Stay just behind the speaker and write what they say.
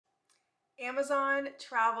Amazon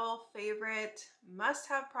travel favorite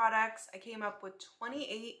must-have products. I came up with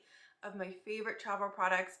 28 of my favorite travel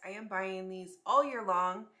products. I am buying these all year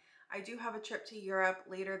long. I do have a trip to Europe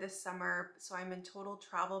later this summer, so I'm in total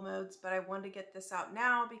travel modes, but I wanted to get this out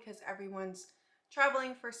now because everyone's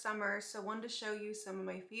traveling for summer, so I wanted to show you some of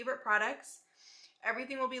my favorite products.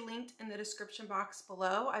 Everything will be linked in the description box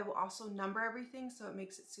below. I will also number everything so it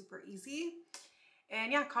makes it super easy.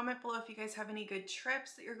 And yeah, comment below if you guys have any good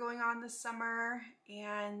trips that you're going on this summer,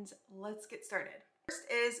 and let's get started. First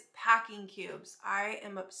is packing cubes. I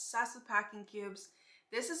am obsessed with packing cubes.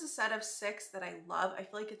 This is a set of 6 that I love. I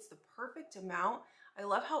feel like it's the perfect amount. I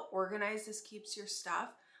love how organized this keeps your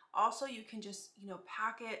stuff. Also, you can just,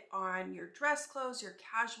 pack it on your dress clothes, your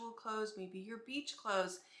casual clothes, maybe your beach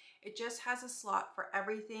clothes. It just has a slot for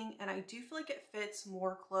everything, and I do feel like it fits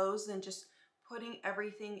more clothes than just putting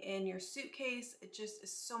everything in your suitcase. It just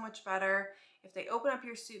is so much better. If they open up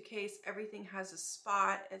your suitcase, everything has a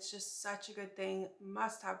spot. It's just such a good thing.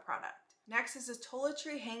 Must have product. Next is a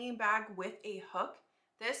toiletry hanging bag with a hook.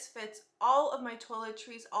 This fits all of my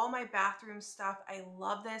toiletries, all my bathroom stuff. I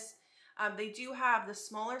love this. They do have the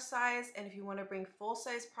smaller size, and if you want to bring full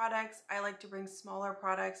size products, I like to bring smaller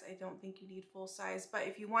products. I don't think you need full size, but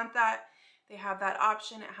if you want that, they have that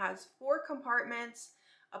option. It has 4 compartments,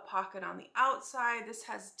 a pocket on the outside. This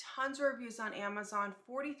has tons of reviews on Amazon,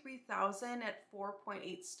 43,000 at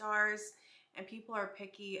 4.8 stars, and people are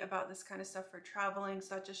picky about this kind of stuff for traveling,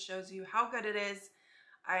 so that just shows you how good it is.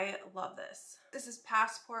 I love this. This is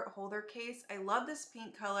passport holder case. I love this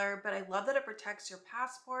pink color, but I love that it protects your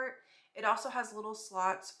passport. It also has little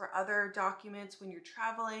slots for other documents when you're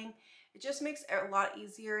traveling. It just makes it a lot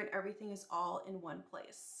easier, and everything is all in one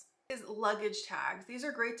place. Is luggage tags. These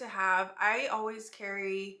are great to have. I always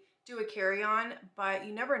do a carry-on, but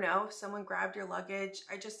you never know if someone grabbed your luggage.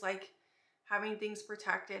 I just like having things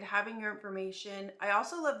protected, having your information. I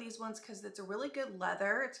also love these ones because it's a really good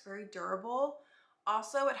leather. It's very durable.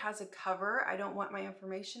 Also, it has a cover. I don't want my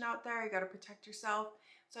information out there. You got to protect yourself.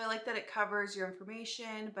 So I like that it covers your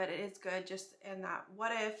information, but it is good just in that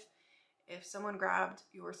what if someone grabbed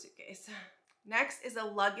your suitcase. Next is a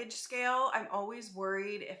luggage scale. I'm always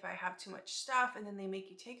worried if I have too much stuff and then they make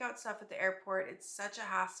you take out stuff at the airport. It's such a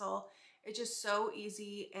hassle. It's just so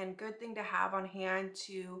easy and good thing to have on hand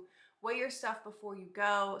to weigh your stuff before you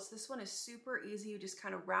go. So this one is super easy. You just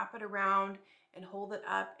kind of wrap it around and hold it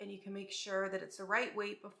up, and you can make sure that it's the right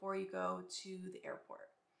weight before you go to the airport.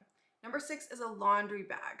 Number 6 is a laundry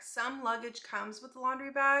bag. Some luggage comes with a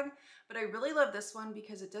laundry bag, but I really love this one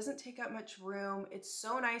because it doesn't take up much room. It's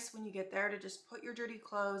so nice when you get there to just put your dirty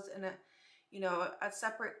clothes in a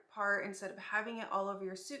separate part instead of having it all over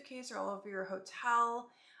your suitcase or all over your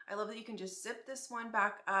hotel. I love that you can just zip this one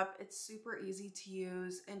back up. It's super easy to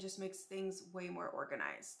use and just makes things way more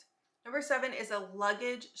organized. Number 7 is a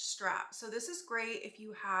luggage strap. So this is great if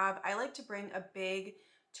you have, I like to bring a big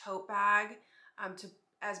tote bag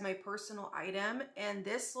as my personal item, and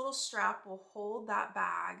this little strap will hold that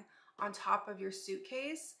bag on top of your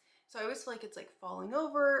suitcase. So I always feel like it's like falling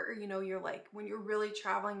over, or you're like, when you're really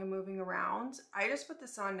traveling and moving around. I just put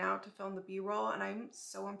this on now to film the B-roll, and I'm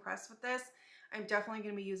so impressed with this. I'm definitely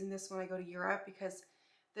going to be using this when I go to Europe because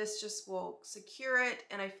this just will secure it,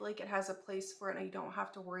 and I feel like it has a place for it and I don't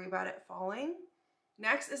have to worry about it falling.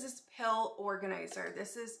 Next is this pill organizer.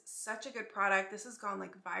 This is such a good product. This has gone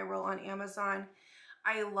like viral on Amazon.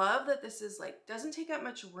 I love that this is like, doesn't take up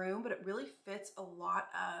much room, but it really fits a lot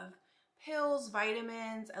of pills,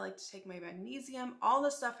 vitamins. I like to take my magnesium, all the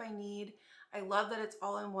stuff I need. I love that it's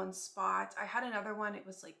all in one spot. I had another one, it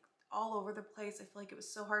was like all over the place. I feel like it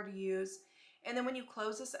was so hard to use. And then when you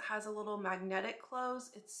close this, it has a little magnetic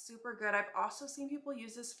close. It's super good. I've also seen people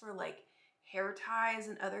use this for like hair ties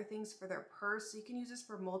and other things for their purse. So you can use this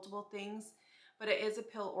for multiple things, but it is a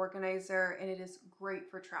pill organizer and it is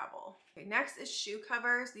great for travel. Okay, next is shoe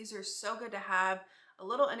covers. These are so good to have. A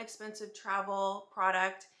little inexpensive travel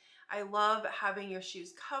product. I love having your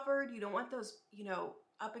shoes covered. You don't want those,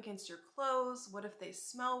 up against your clothes. What if they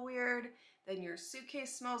smell weird? Then your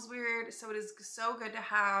suitcase smells weird. So it is so good to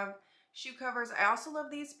have shoe covers. I also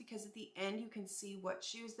love these because at the end you can see what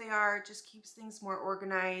shoes they are. It just keeps things more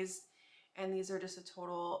organized, and these are just a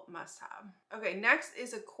total must-have. Okay, next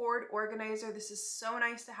is a cord organizer. This is so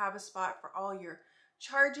nice to have a spot for all your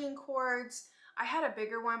charging cords. I had a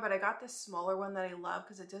bigger one, but I got this smaller one that I love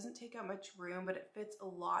because it doesn't take up much room, but it fits a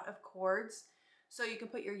lot of cords. So you can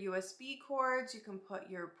put your USB cords, you can put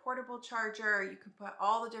your portable charger, you can put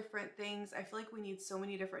all the different things. I feel like we need so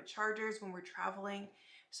many different chargers when we're traveling.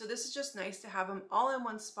 So this is just nice to have them all in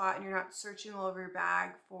one spot and you're not searching all over your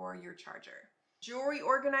bag for your charger. Jewelry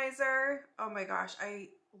organizer. Oh my gosh, I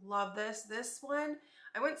Love this. This one,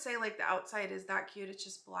 I wouldn't say like the outside is that cute. It's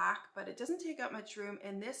just black, but it doesn't take up much room,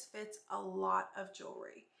 and this fits a lot of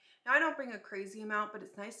jewelry. Now I don't bring a crazy amount, but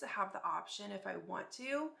it's nice to have the option if I want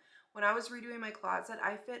to. When I was redoing my closet,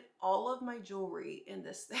 I fit all of my jewelry in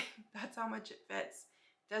this thing. That's how much it fits.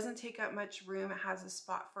 Doesn't take up much room. It has a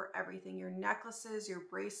spot for everything. Your necklaces, your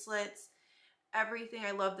bracelets, everything.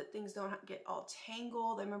 I love that things don't get all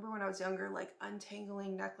tangled. I remember when I was younger, like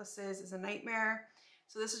untangling necklaces is a nightmare.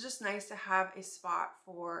 So this is just nice to have a spot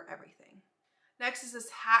for everything. Next is this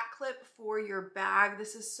hat clip for your bag.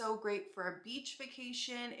 This is so great for a beach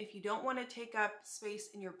vacation. If you don't want to take up space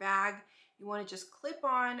in your bag, you want to just clip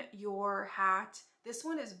on your hat. This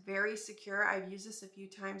one is very secure. I've used this a few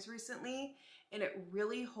times recently, and it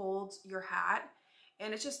really holds your hat.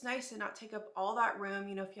 And it's just nice to not take up all that room.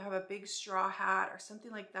 You know, if you have a big straw hat or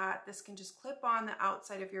something like that, this can just clip on the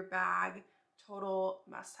outside of your bag. Total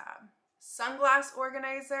must-have. Sunglass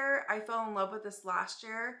organizer. I fell in love with this last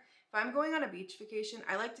year. If I'm going on a beach vacation,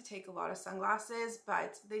 I like to take a lot of sunglasses,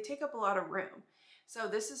 but they take up a lot of room. So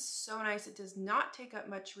this is so nice. It does not take up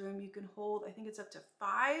much room. You can hold, I think it's up to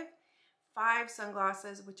five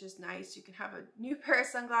sunglasses, which is nice. You can have a new pair of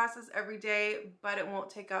sunglasses every day, but it won't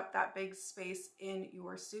take up that big space in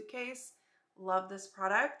your suitcase. Love this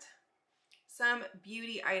product. Some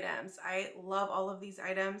beauty items. I love all of these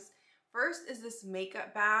items. First is this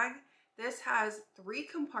makeup bag. This has 3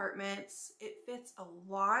 compartments. It fits a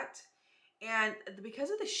lot. And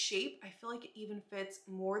because of the shape, I feel like it even fits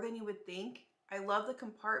more than you would think. I love the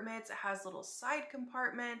compartments. It has little side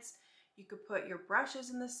compartments. You could put your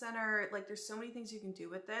brushes in the center. Like, there's so many things you can do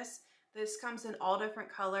with this. This comes in all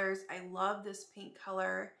different colors. I love this pink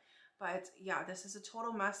color. But yeah, this is a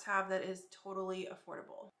total must-have that is totally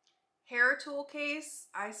affordable. Hair tool case.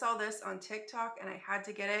 I saw this on TikTok and I had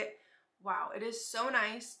to get it. Wow, it is so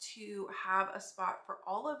nice to have a spot for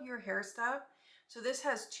all of your hair stuff. So this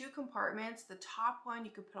has 2 compartments. The top one,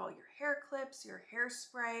 you could put all your hair clips, your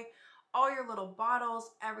hairspray, all your little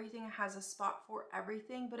bottles, everything. Has a spot for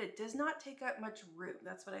everything, but it does not take up much room.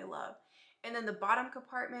 That's what I love. And then the bottom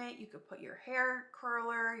compartment, you could put your hair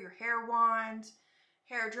curler, your hair wand,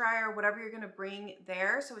 hair dryer, whatever you're gonna bring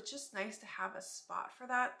there. So it's just nice to have a spot for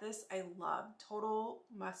that. This I love. Total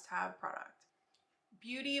must-have product.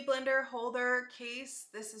 Beauty blender holder case.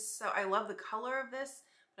 This is so, I love the color of this,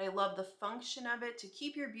 but I love the function of it. To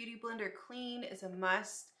keep your beauty blender clean is a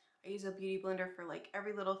must. I use a beauty blender for like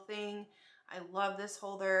every little thing. I love this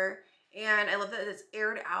holder, and I love that it's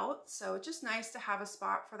aired out. So it's just nice to have a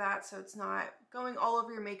spot for that, so it's not going all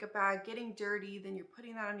over your makeup bag, getting dirty, then you're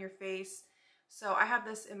putting that on your face. So I have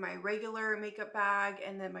this in my regular makeup bag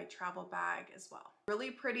and then my travel bag as well. Really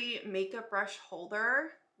pretty makeup brush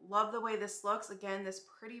holder. Love the way this looks. Again, this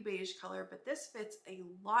pretty beige color, but this fits a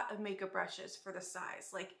lot of makeup brushes for the size.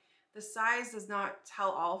 Like, the size does not tell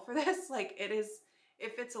all for this. Like,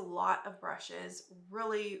 it fits a lot of brushes.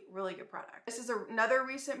 Really, really good product. This is another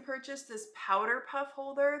recent purchase, this powder puff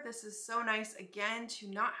holder. This is so nice, again, to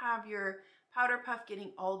not have your powder puff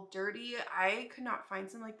getting all dirty. I could not find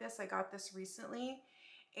something like this. I got this recently.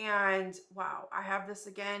 And wow, I have this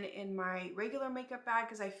again in my regular makeup bag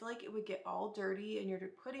because I feel like it would get all dirty and you're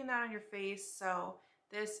putting that on your face. So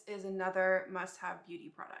this is another must-have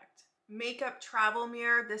beauty product. Makeup travel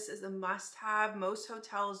mirror. This is a must-have. Most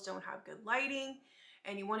hotels don't have good lighting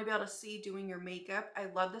and you want to be able to see doing your makeup. I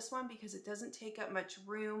love this one because it doesn't take up much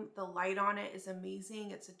room. The light on it is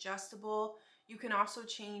amazing. It's adjustable. You can also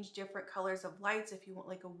change different colors of lights if you want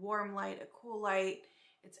like a warm light, a cool light.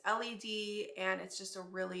 It's LED and it's just a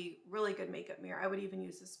really, really good makeup mirror. I would even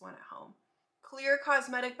use this one at home. Clear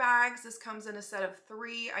cosmetic bags. This comes in a set of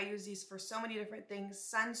 3. I use these for so many different things.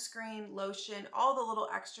 Sunscreen, lotion, all the little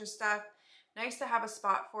extra stuff. Nice to have a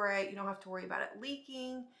spot for it. You don't have to worry about it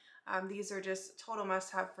leaking. These are just total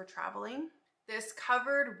must-have for traveling. This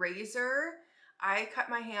covered razor. I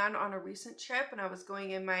cut my hand on a recent trip and I was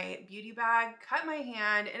going in my beauty bag, cut my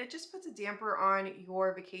hand, and it just puts a damper on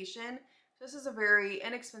your vacation. This is a very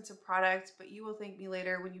inexpensive product, but you will thank me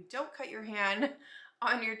later when you don't cut your hand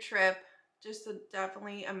on your trip. Just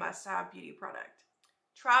definitely a must-have beauty product.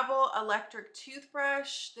 Travel electric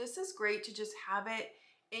toothbrush. This is great to just have it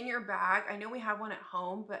in your bag. I know we have one at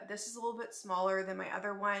home, but this is a little bit smaller than my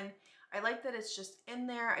other one. I like that it's just in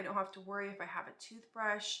there. I don't have to worry if I have a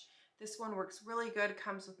toothbrush. This one works really good. It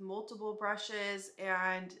comes with multiple brushes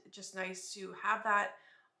and just nice to have that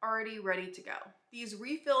already ready to go. These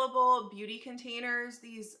refillable beauty containers,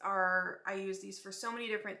 I use these for so many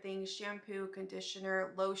different things: shampoo,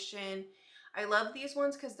 conditioner, lotion. I love these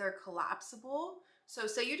ones because they're collapsible. So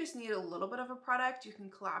say you just need a little bit of a product, you can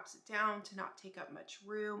collapse it down to not take up much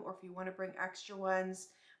room, or if you want to bring extra ones.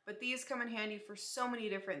 but these come in handy for so many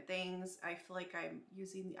different things. I feel like I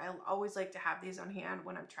always like to have these on hand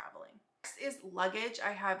when I'm traveling. Next is luggage.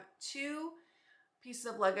 I have two pieces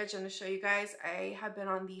of luggage I'm going to show you guys. I have been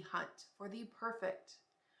on the hunt for the perfect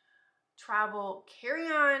travel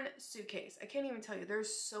carry-on suitcase. I can't even tell you,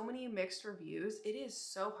 there's so many mixed reviews. It is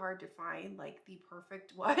so hard to find like the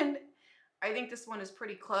perfect one. I think this one is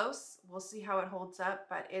pretty close. We'll see how it holds up,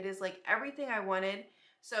 but it is like everything I wanted.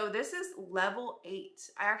 So this is level 8.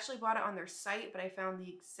 I actually bought it on their site, but I found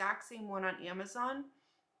the exact same one on Amazon.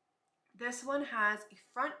 This one has a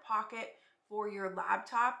front pocket for your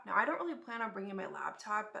laptop. Now, I don't really plan on bringing my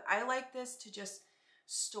laptop, but I like this to just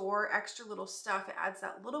store extra little stuff. It adds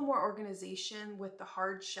that little more organization with the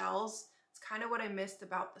hard shells. It's kind of what I missed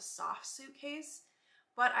about the soft suitcase,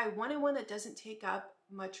 but I wanted one that doesn't take up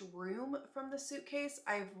much room from the suitcase.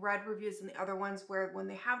 I've read reviews in the other ones where when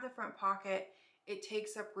they have the front pocket, it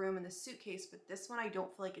takes up room in the suitcase, but this one I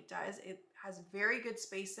don't feel like it does. It has very good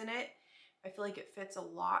space in it. I feel like it fits a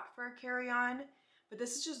lot for a carry-on, but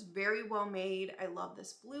this is just very well made. I love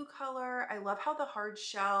this blue color. I love how the hard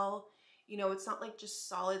shell, you know, it's not like just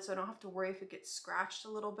solid, so I don't have to worry if it gets scratched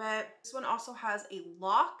a little bit. This one also has a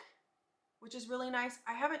lock, which is really nice.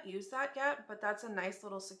 I haven't used that yet, but that's a nice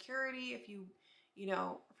little security if you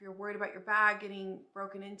know, if you're worried about your bag getting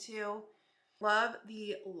broken into. Love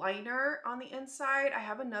the liner on the inside. I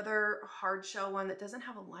have another hard shell one that doesn't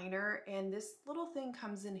have a liner, and this little thing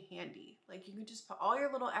comes in handy. Like, you can just put all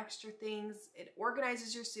your little extra things. It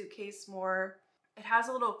organizes your suitcase more. It has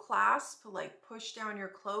a little clasp to like push down your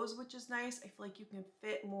clothes, which is nice. I feel like you can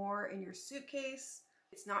fit more in your suitcase.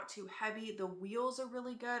 It's not too heavy. The wheels are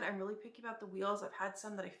really good. I'm really picky about the wheels. I've had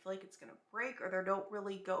some that I feel like it's gonna break or they don't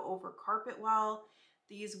really go over carpet well.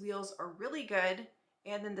 These wheels are really good.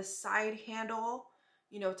 And then the side handle,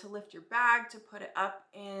 you know, to lift your bag, to put it up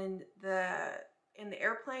in the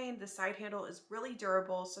airplane, the side handle is really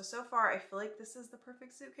durable. So far I feel like this is the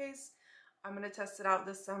perfect suitcase. I'm gonna test it out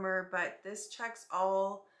this summer, but this checks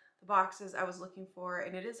all the boxes I was looking for,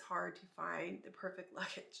 and it is hard to find the perfect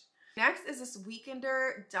luggage. Next is this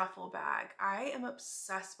Weekender duffel bag. I am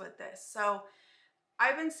obsessed with this. So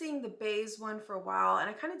I've been seeing the beige one for a while, and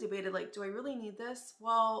I kind of debated, like, do I really need this?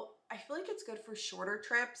 Well, I feel like it's good for shorter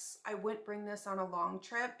trips. I wouldn't bring this on a long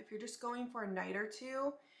trip. If you're just going for a night or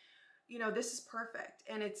two, you know, this is perfect.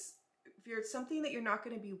 And if you're something that you're not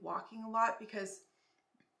going to be walking a lot because,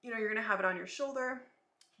 you know, you're going to have it on your shoulder.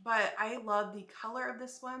 But I love the color of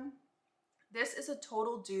this one. This is a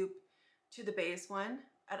total dupe to the beige one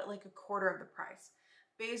at like a quarter of the price.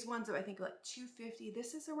 Beige ones are, I think, like $2.50.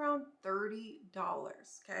 This is around $30,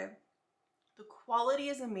 okay? The quality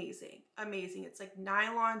is amazing, amazing. It's like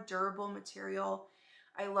nylon, durable material.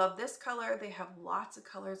 I love this color. They have lots of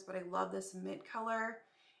colors, but I love this mint color.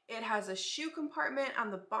 It has a shoe compartment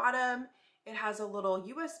on the bottom. It has a little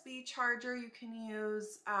USB charger you can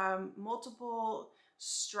use, multiple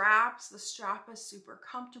straps. The strap is super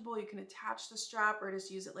comfortable. You can attach the strap or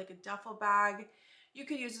just use it like a duffel bag. You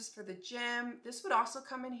could use this for the gym. This would also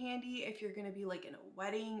come in handy if you're gonna be like in a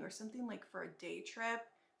wedding or something, like for a day trip.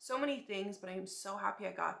 So many things, but I am so happy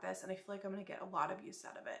I got this, and I feel like I'm gonna get a lot of use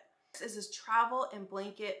out of it. This is this travel and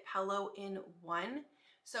blanket pillow in one.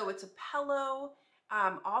 So it's a pillow.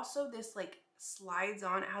 Also this like slides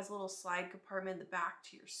on. It has a little slide compartment in the back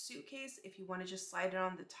to your suitcase if you wanna just slide it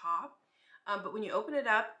on the top. But when you open it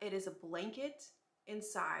up, it is a blanket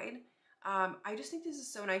inside. I just think this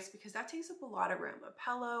is so nice because that takes up a lot of room. A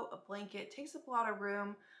pillow, a blanket takes up a lot of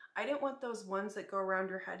room. I didn't want those ones that go around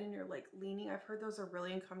your head and you're like leaning. I've heard those are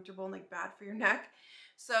really uncomfortable and like bad for your neck.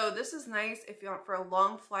 So this is nice if you're for a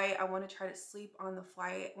long flight. I want to try to sleep on the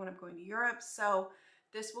flight when I'm going to Europe. So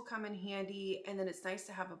this will come in handy. And then it's nice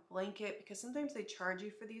to have a blanket because sometimes they charge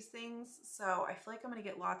you for these things. So I feel like I'm going to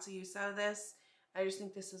get lots of use out of this. I just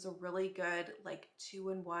think this is a really good like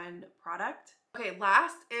 2-in-1 product. Okay,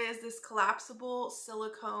 last is this collapsible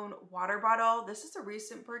silicone water bottle. This is a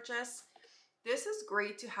recent purchase. This is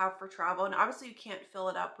great to have for travel, and obviously you can't fill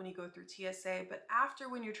it up when you go through TSA, but after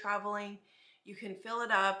when you're traveling, you can fill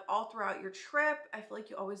it up all throughout your trip. I feel like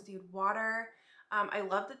you always need water. I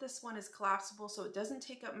love that this one is collapsible, so it doesn't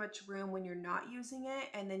take up much room when you're not using it,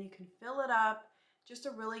 and then you can fill it up. Just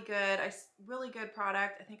a really good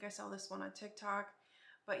product. I think I saw this one on TikTok.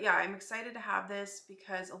 But yeah, I'm excited to have this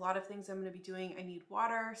because a lot of things I'm going to be doing, I need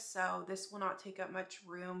water, so this will not take up much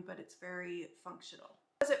room, but it's very functional.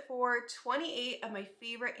 That's it for 28 of my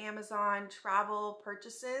favorite Amazon travel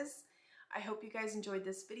purchases. I hope you guys enjoyed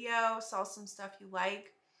this video, saw some stuff you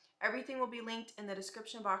like. Everything will be linked in the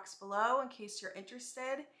description box below in case you're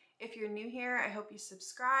interested. If you're new here, I hope you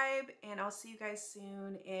subscribe, and I'll see you guys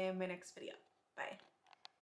soon in my next video. Bye.